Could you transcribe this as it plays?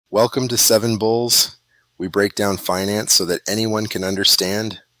Welcome to Seven Bulls. We break down finance so that anyone can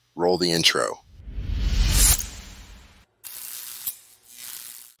understand. Roll the intro.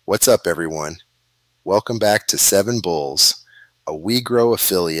 What's up, everyone? Welcome back to Seven Bulls, a WeGrow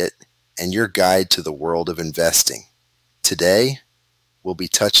affiliate and your guide to the world of investing. Today, we'll be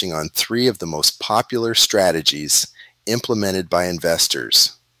touching on three of the most popular strategies implemented by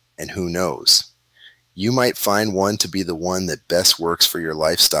investors. And who knows? You might find one to be the one that best works for your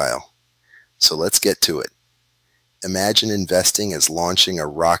lifestyle. So let's get to it. Imagine investing as launching a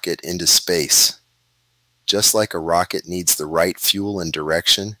rocket into space. Just like a rocket needs the right fuel and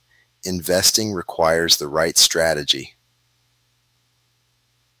direction, investing requires the right strategy.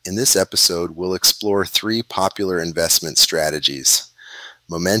 In this episode, we'll explore three popular investment strategies: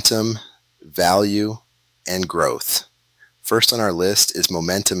 momentum, value, and growth. First on our list is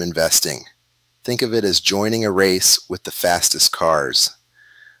momentum investing. Think of it as joining a race with the fastest cars.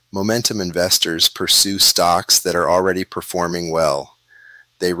 Momentum investors pursue stocks that are already performing well.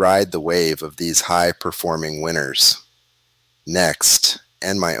 They ride the wave of these high-performing winners. Next,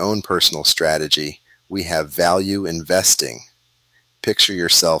 and my own personal strategy, we have value investing. Picture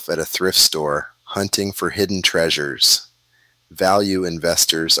yourself at a thrift store hunting for hidden treasures. Value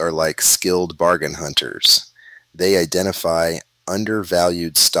investors are like skilled bargain hunters. They identify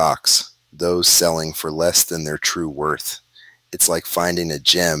undervalued stocks, those selling for less than their true worth. It's like finding a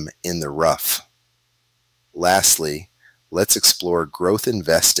gem in the rough. Lastly, let's explore growth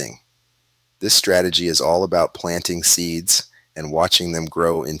investing. This strategy is all about planting seeds and watching them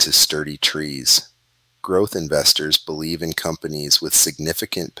grow into sturdy trees. Growth investors believe in companies with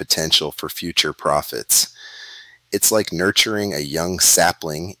significant potential for future profits. It's like nurturing a young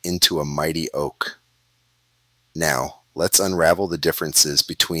sapling into a mighty oak. Now, let's unravel the differences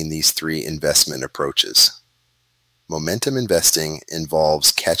between these three investment approaches. Momentum investing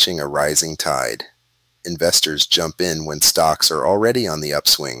involves catching a rising tide. Investors jump in when stocks are already on the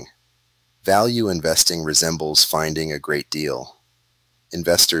upswing. Value investing resembles finding a great deal.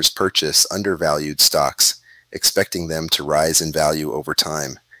 Investors purchase undervalued stocks, expecting them to rise in value over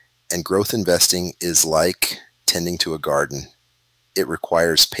time. And growth investing is like tending to a garden. It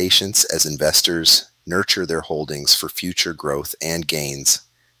requires patience as investors nurture their holdings for future growth and gains.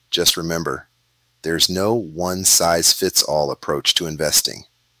 Just remember, there's no one-size-fits-all approach to investing.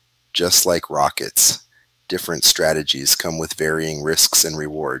 Just like rockets, different strategies come with varying risks and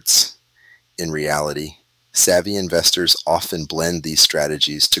rewards. In reality, savvy investors often blend these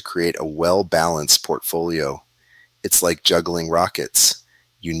strategies to create a well-balanced portfolio. It's like juggling rockets.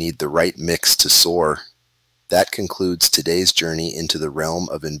 You need the right mix to soar. That concludes today's journey into the realm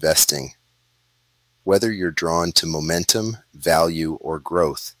of investing. Whether you're drawn to momentum, value, or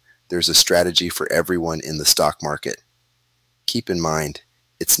growth, there's a strategy for everyone in the stock market. Keep in mind,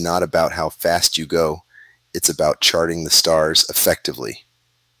 it's not about how fast you go, it's about charting the stars effectively.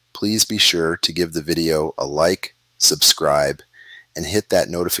 Please be sure to give the video a like, subscribe, and hit that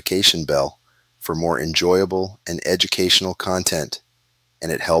notification bell for more enjoyable and educational content,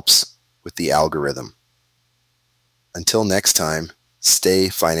 and it helps with the algorithm. Until next time, stay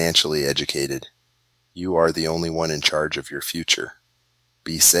financially educated. You are the only one in charge of your future.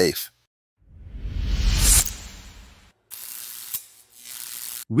 Be safe.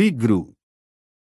 We grew.